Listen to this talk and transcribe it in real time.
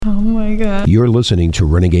Oh my God. You're listening to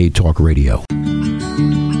Renegade Talk Radio.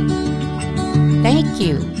 Thank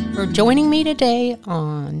you for joining me today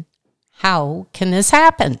on How Can This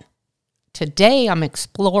Happen? Today I'm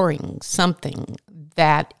exploring something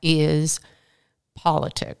that is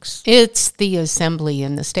politics. It's the assembly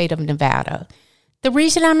in the state of Nevada. The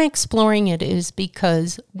reason I'm exploring it is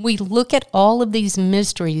because we look at all of these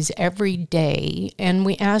mysteries every day and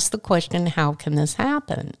we ask the question, how can this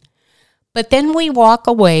happen? But then we walk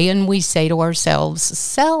away and we say to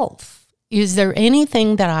ourselves, is there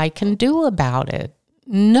anything that I can do about it?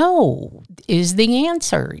 No, is the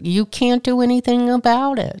answer. You can't do anything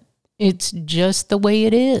about it. It's just the way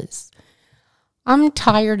it is. I'm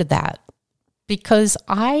tired of that because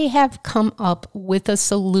I have come up with a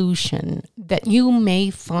solution that you may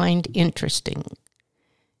find interesting.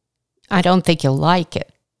 I don't think you'll like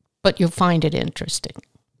it, but you'll find it interesting.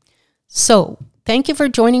 So, thank you for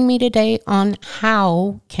joining me today on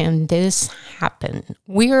How Can This Happen?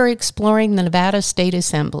 We are exploring the Nevada State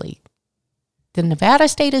Assembly. The Nevada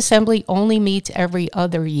State Assembly only meets every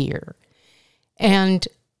other year. And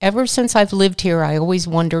ever since I've lived here, I always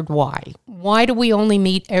wondered why. Why do we only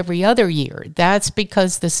meet every other year? That's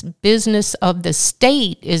because this business of the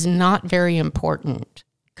state is not very important,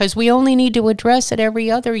 because we only need to address it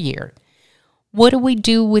every other year. What do we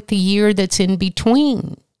do with the year that's in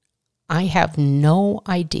between? I have no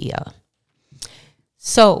idea.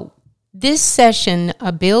 So, this session,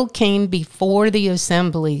 a bill came before the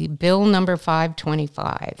Assembly, Bill number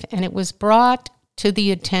 525, and it was brought to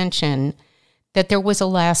the attention that there was a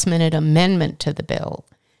last-minute amendment to the bill.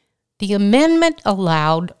 The amendment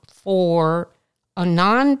allowed for a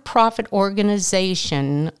nonprofit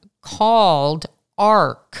organization called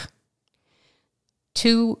ARC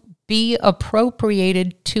to be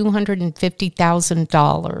appropriated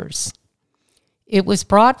 $250,000. It was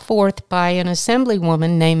brought forth by an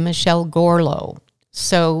assemblywoman named Michelle Gorlow.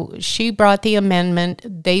 So she brought the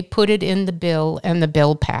amendment, they put it in the bill, and the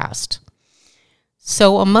bill passed.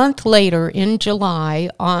 So a month later, in July,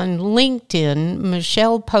 on LinkedIn,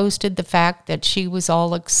 Michelle posted the fact that she was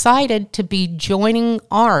all excited to be joining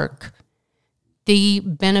ARC, the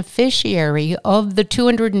beneficiary of the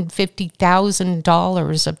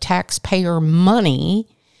 $250,000 of taxpayer money,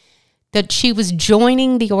 that she was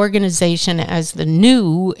joining the organization as the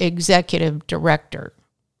new executive director.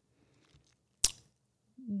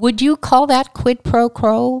 Would you call that quid pro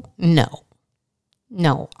quo? No,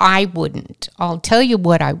 I wouldn't. I'll tell you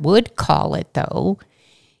what I would call it, though.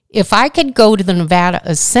 If I could go to the Nevada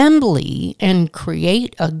Assembly and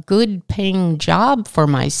create a good-paying job for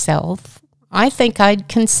myself, I think I'd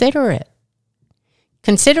consider it.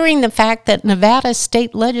 Considering the fact that Nevada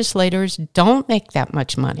state legislators don't make that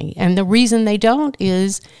much money, and the reason they don't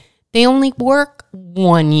is they only work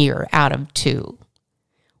 1 year out of 2.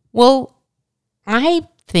 Well, I'm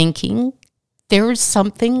thinking there's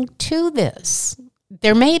something to this.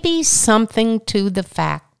 There may be something to the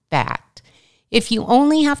fact that if you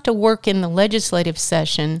only have to work in the legislative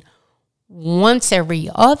session once every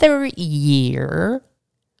other year,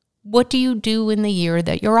 what do you do in the year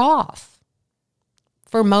that you're off?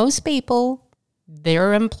 For most people,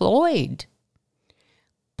 they're employed.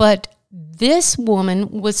 But this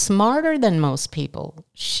woman was smarter than most people.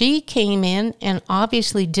 She came in and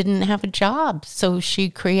obviously didn't have a job, so she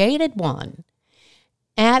created one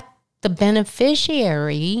at the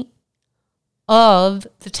beneficiary of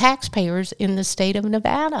the taxpayers in the state of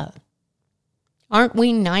Nevada. Aren't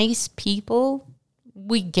we nice people?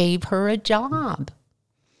 We gave her a job.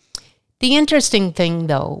 The interesting thing,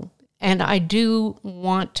 though, and I do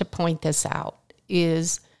want to point this out,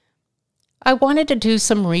 is I wanted to do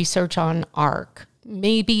some research on ARC.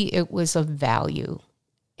 Maybe it was of value.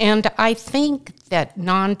 And I think that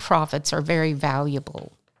nonprofits are very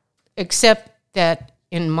valuable, except that,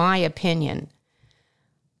 in my opinion,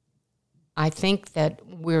 I think that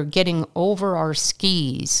we're getting over our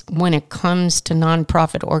skis when it comes to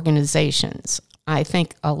nonprofit organizations. I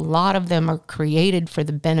think a lot of them are created for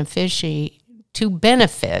the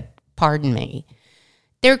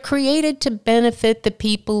They're created to benefit the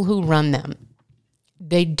people who run them.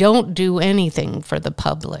 They don't do anything for the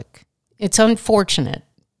public. It's unfortunate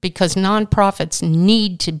because nonprofits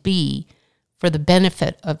need to be for the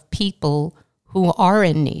benefit of people who are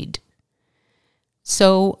in need.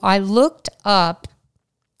 So I looked up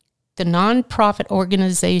the nonprofit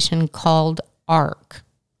organization called ARC,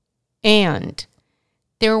 and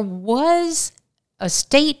there was a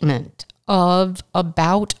statement of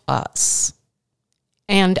About Us.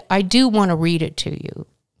 And I do want to read it to you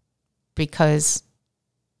because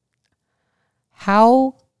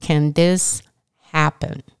how can this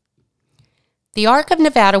happen? The Arc of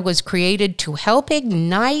Nevada was created to help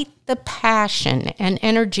ignite the passion and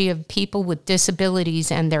energy of people with disabilities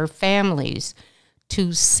and their families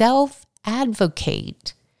to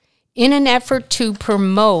self-advocate in an effort to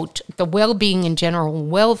promote the well-being and general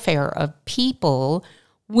welfare of people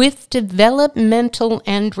with developmental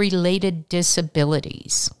and related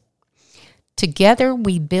disabilities. Together,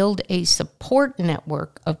 we build a support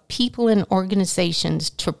network of people and organizations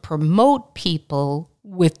to promote people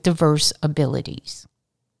with diverse abilities.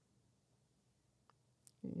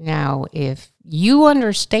 Now, if you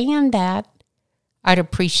understand that, I'd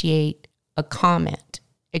appreciate a comment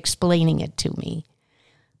explaining it to me.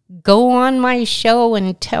 Go on my show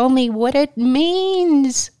and tell me what it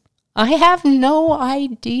means. I have no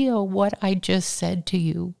idea what I just said to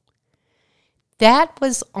you. That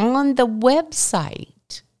was on the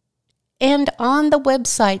website. And on the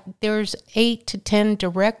website, there's 8 to 10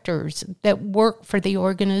 directors that work for the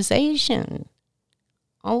organization.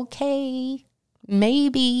 Okay,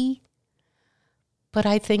 maybe. But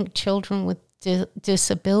I think children with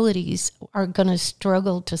disabilities are going to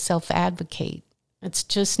struggle to self-advocate. It's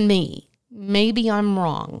just me. Maybe I'm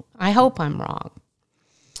wrong. I hope I'm wrong.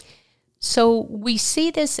 So we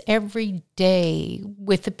see this every day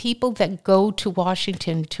with the people that go to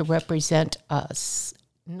Washington to represent us,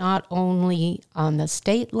 not only on the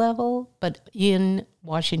state level, but in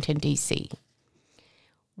Washington, D.C.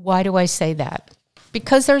 Why do I say that?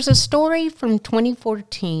 Because there's a story from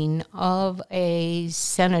 2014 of a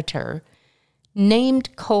senator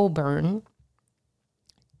named Coburn,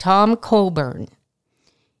 Tom Coburn.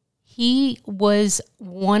 He was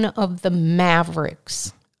one of the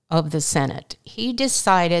mavericks of the Senate. He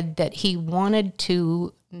decided that he wanted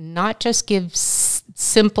to not just give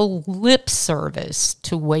simple lip service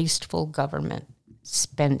to wasteful government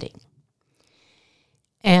spending.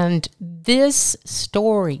 And this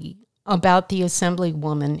story about the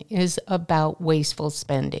Assemblywoman is about wasteful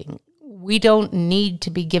spending. We don't need to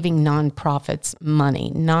be giving nonprofits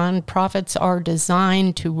money. Nonprofits are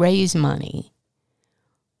designed to raise money.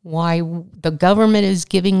 Why the government is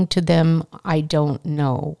giving to them, I don't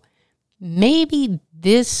know. Maybe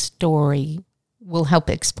this story will help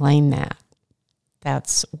explain that.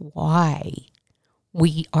 That's why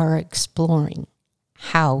we are exploring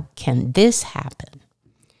how can this happen.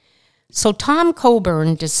 So Tom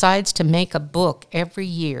Coburn decides to make a book every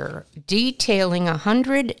year detailing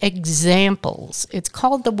 100 examples. It's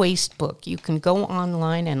called The Waste Book. You can go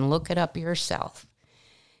online and look it up yourself.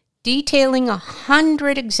 Detailing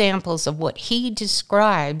 100 examples of what he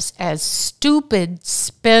describes as stupid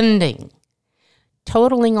spending,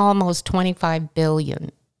 totaling almost $25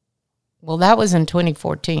 billion. Well, that was in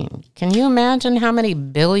 2014. Can you imagine how many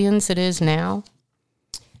billions it is now?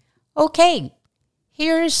 Okay,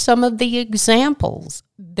 here's some of the examples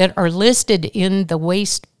that are listed in the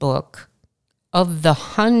Waste Book. Of the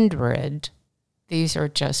 100, these are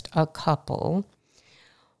just a couple.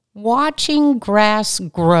 Watching grass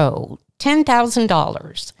grow,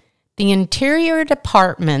 $10,000. The Interior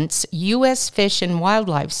Department's U.S. Fish and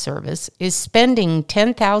Wildlife Service is spending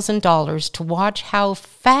 $10,000 to watch how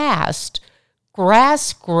fast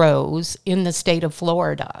grass grows in the state of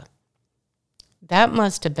Florida. That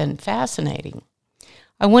must have been fascinating.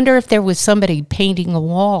 I wonder if there was somebody painting a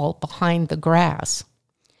wall behind the grass.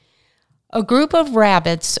 A group of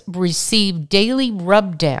rabbits receive daily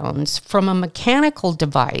rub-downs from a mechanical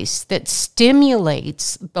device that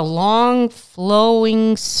stimulates the long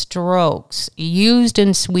flowing strokes used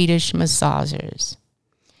in Swedish massages.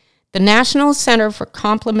 The National Center for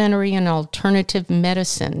Complementary and Alternative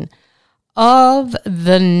Medicine of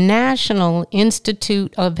the National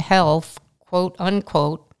Institute of Health, quote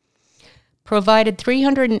unquote, provided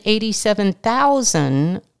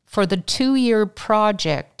 $387,000 for the 2-year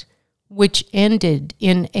project, which ended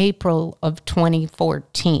in April of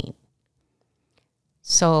 2014.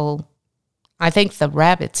 So I think the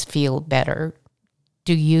rabbits feel better.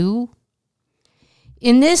 Do you?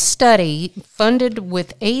 In this study, funded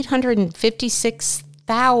with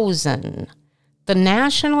 $856,000, the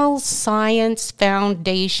National Science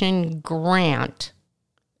Foundation grant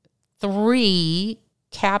 3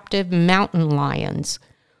 captive mountain lions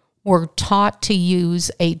were taught to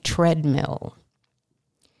use a treadmill.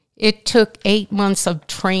 It took 8 months of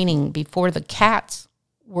training before the cats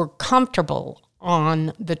were comfortable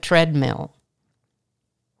on the treadmill.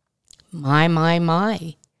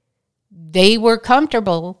 My. They were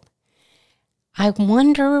comfortable. I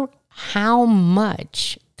wonder how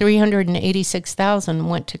much $386,000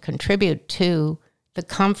 went to contribute to the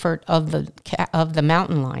comfort of the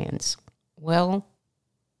mountain lions. Well,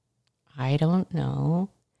 I don't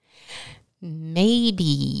know.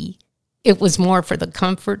 Maybe It was more for the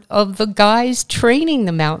comfort of the guys training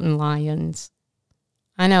the mountain lions.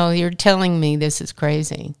 I know, you're telling me this is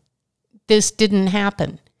crazy. This didn't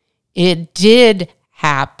happen. It did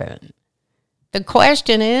happen. The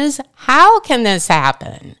question is, how can this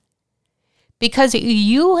happen? Because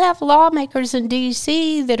you have lawmakers in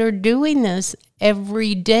D.C. that are doing this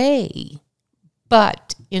every day.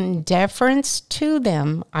 But in deference to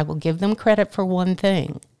them, I will give them credit for one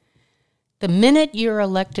thing. The minute you're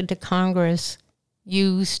elected to Congress,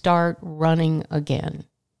 you start running again.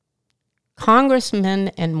 Congressmen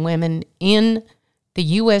and women in the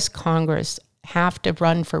U.S. Congress have to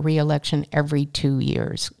run for re-election every 2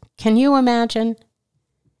 years. Can you imagine?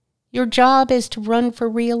 Your job is to run for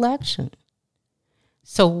re-election.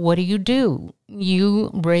 So what do? You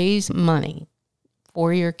raise money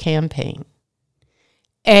for your campaign.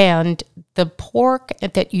 And the pork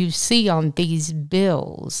that you see on these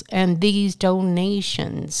bills and these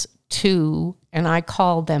donations to, and I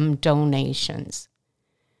call them donations,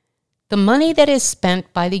 the money that is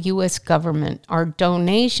spent by the U.S. government are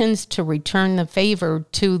donations to return the favor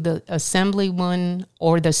to the assemblyman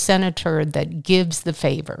or the senator that gives the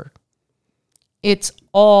favor. It's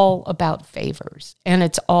all about favors, and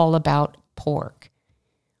it's all about pork.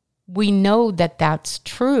 We know that that's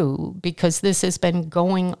true because this has been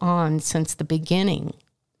going on since the beginning.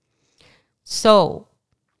 So,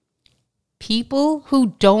 people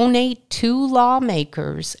who donate to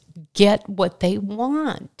lawmakers get what they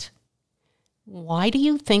want. Why do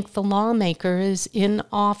you think the lawmaker is in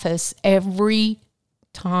office every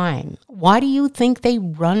time? Why do you think they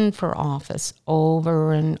run for office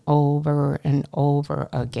over and over and over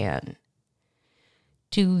again?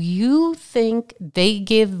 Do you think they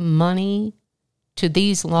give money to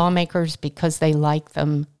these lawmakers because they like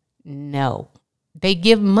them? No. They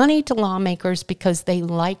give money to lawmakers because they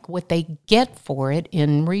like what they get for it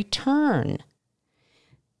in return.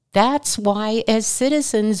 That's why, as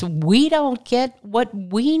citizens, we don't get what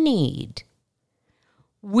we need.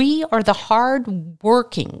 We are the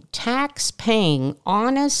hard-working, tax-paying,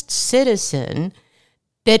 honest citizen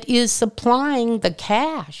that is supplying the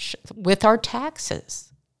cash with our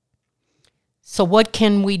taxes. So what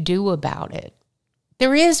can we do about it?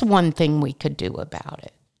 There is one thing we could do about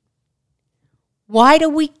it. Why do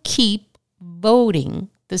we keep voting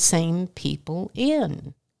the same people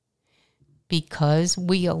in? Because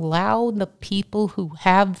we allow the people who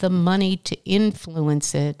have the money to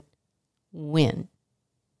influence it win.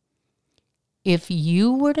 If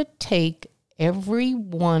you were to take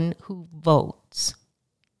everyone who votes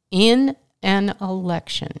in an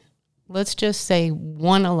election, let's just say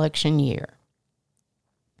one election year,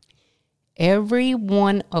 every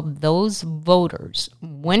one of those voters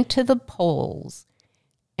went to the polls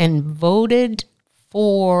and voted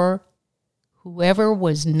for whoever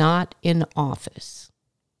was not in office,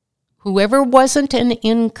 whoever wasn't an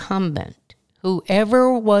incumbent,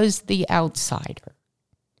 whoever was the outsider,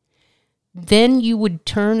 then you would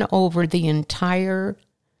turn over the entire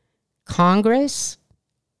Congress,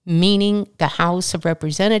 meaning the House of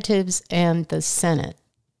Representatives and the Senate.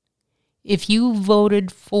 If you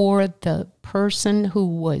voted for the person who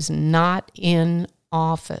was not in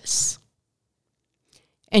office,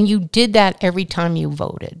 and you did that every time you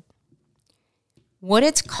voted, what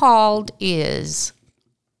it's called is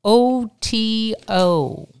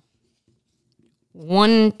OTO,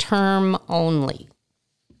 one term only.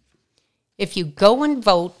 If you go and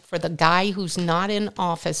vote for the guy who's not in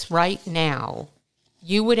office right now,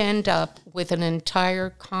 you would end up with an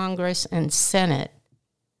entire Congress and Senate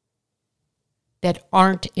that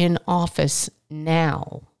aren't in office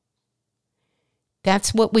now.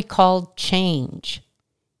 That's what we call change.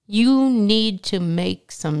 You need to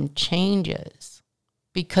make some changes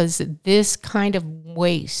because this kind of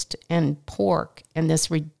waste and pork and this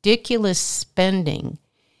ridiculous spending,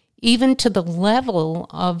 even to the level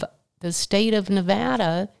of the state of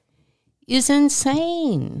Nevada, is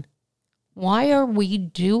insane. Why are we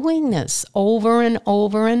doing this over and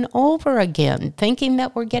over and over again, thinking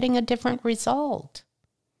that we're getting a different result?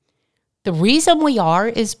 The reason we are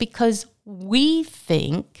is because we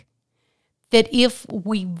think that if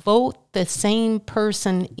we vote the same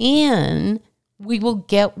person in, we will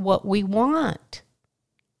get what we want.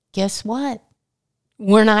 Guess what?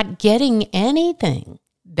 We're not getting anything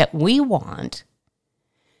that we want.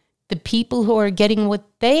 The people who are getting what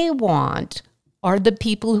they want are the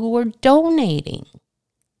people who are donating,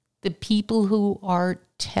 the people who are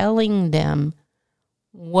telling them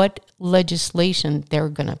what legislation they're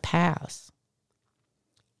going to pass.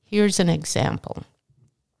 Here's an example.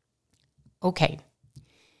 Okay,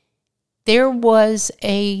 there was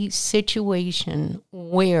a situation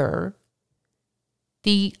where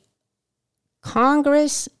The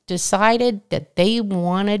Congress decided that they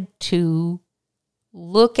wanted to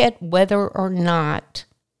look at whether or not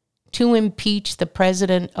to impeach the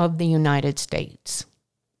President of the United States.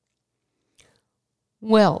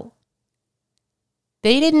 Well,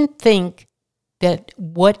 they didn't think that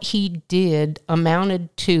what he did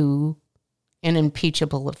amounted to an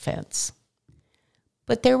impeachable offense.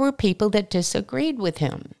 But there were people that disagreed with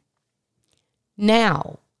him.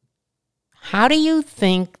 Now, how do you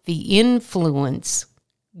think the influence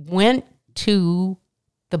went to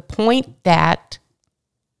the point that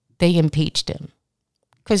they impeached him?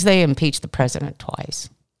 Because they impeached the president twice.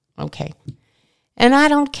 Okay. And I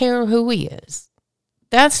don't care who he is.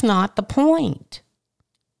 That's not the point.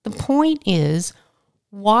 The point is,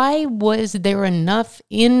 why was there enough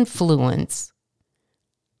influence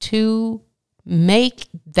to make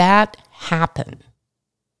that happen?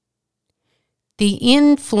 The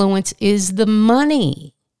influence is the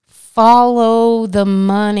money. Follow the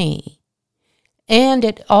money. And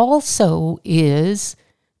it also is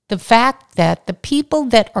the fact that the people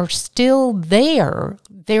that are still there,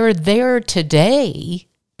 they're there today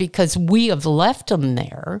because we have left them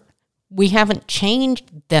there. We haven't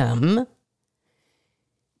changed them.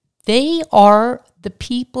 They are the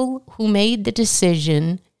people who made the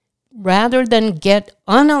decision, rather than get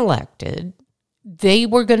unelected, they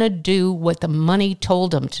were going to do what the money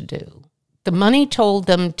told them to do. The money told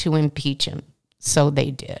them to impeach him, so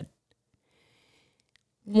they did.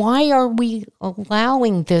 Why are we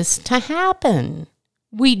allowing this to happen?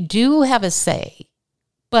 We do have a say,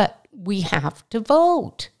 but we have to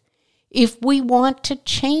vote if we want to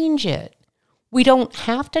change it. We don't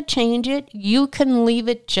have to change it. You can leave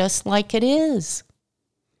it just like it is.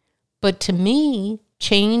 But to me,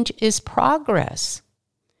 change is progress.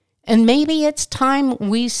 And maybe it's time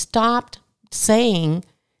we stopped saying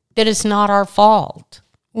that it's not our fault.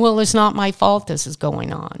 Well, it's not my fault this is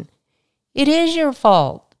going on. It is your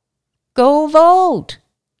fault. Go vote.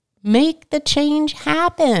 Make the change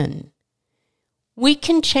happen. We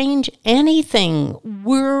can change anything.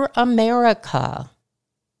 We're America.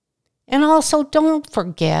 And also, don't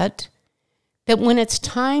forget that when it's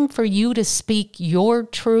time for you to speak your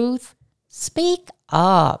truth, speak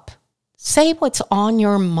up. Say what's on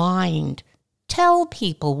your mind. Tell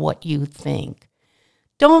people what you think.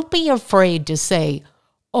 Don't be afraid to say,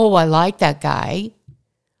 oh, I like that guy.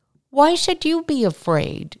 Why should you be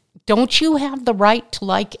afraid? Don't you have the right to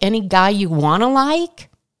like any guy you want to like?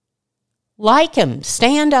 Like him.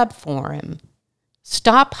 Stand up for him.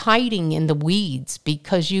 Stop hiding in the weeds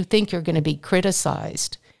because you think you're going to be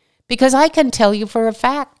criticized. Because I can tell you for a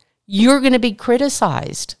fact, you're going to be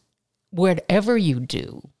criticized whatever you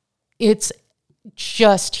do. It's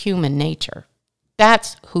just human nature.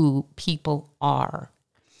 That's who people are.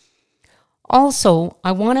 Also,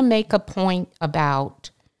 I want to make a point about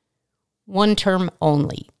one term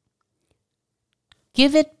only.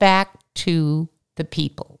 Give it back to the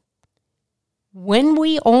people. When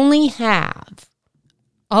we only have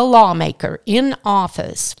a lawmaker in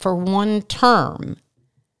office for one term,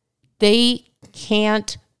 they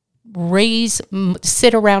can't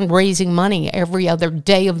sit around raising money every other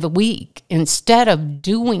day of the week instead of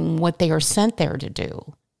doing what they are sent there to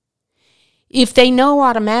do. If they know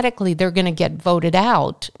automatically they're going to get voted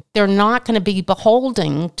out, they're not going to be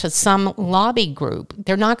beholden to some lobby group.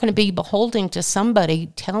 They're not going to be beholden to somebody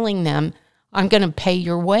telling them, I'm going to pay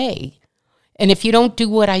your way. And if you don't do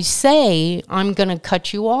what I say, I'm going to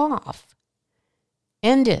cut you off.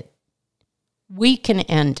 End it. We can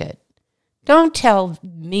end it. Don't tell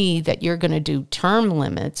me that you're going to do term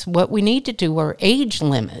limits. What we need to do are age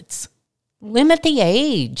limits. Limit the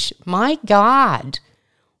age. My God.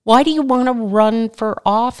 Why do you want to run for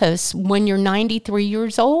office when you're 93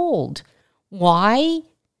 years old? Why?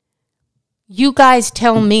 You guys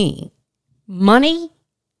tell me. Money?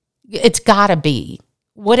 It's got to be.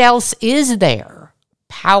 What else is there?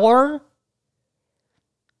 Power?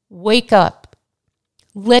 Wake up.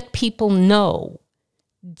 Let people know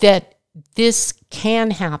that this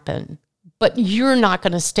can happen, but you're not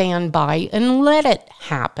going to stand by and let it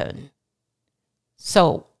happen.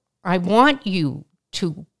 So I want you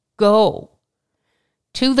to go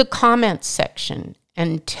to the comments section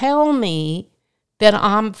and tell me that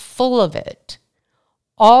I'm full of it.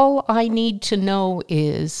 All I need to know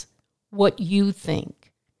is what you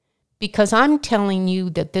think. Because I'm telling you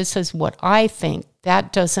that this is what I think,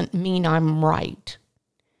 that doesn't mean I'm right.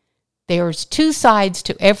 There's two sides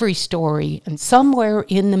to every story, and somewhere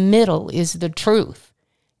in the middle is the truth.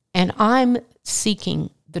 And I'm seeking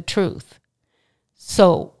the truth.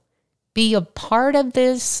 So be a part of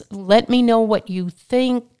this. Let me know what you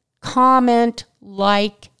think. comment,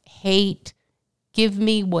 like, hate, give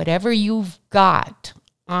me whatever you've got.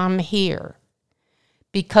 I'm here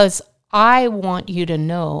because I want you to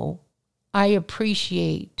know I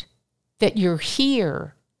appreciate that you're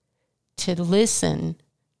here to listen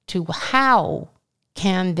to how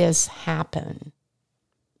can this happen.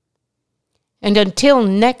 And until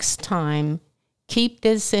next time, keep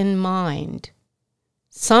this in mind.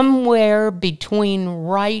 Somewhere between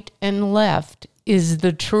right and left is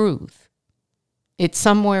the truth. It's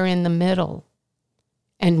somewhere in the middle,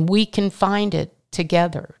 and we can find it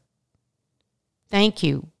together. Thank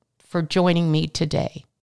you for joining me today.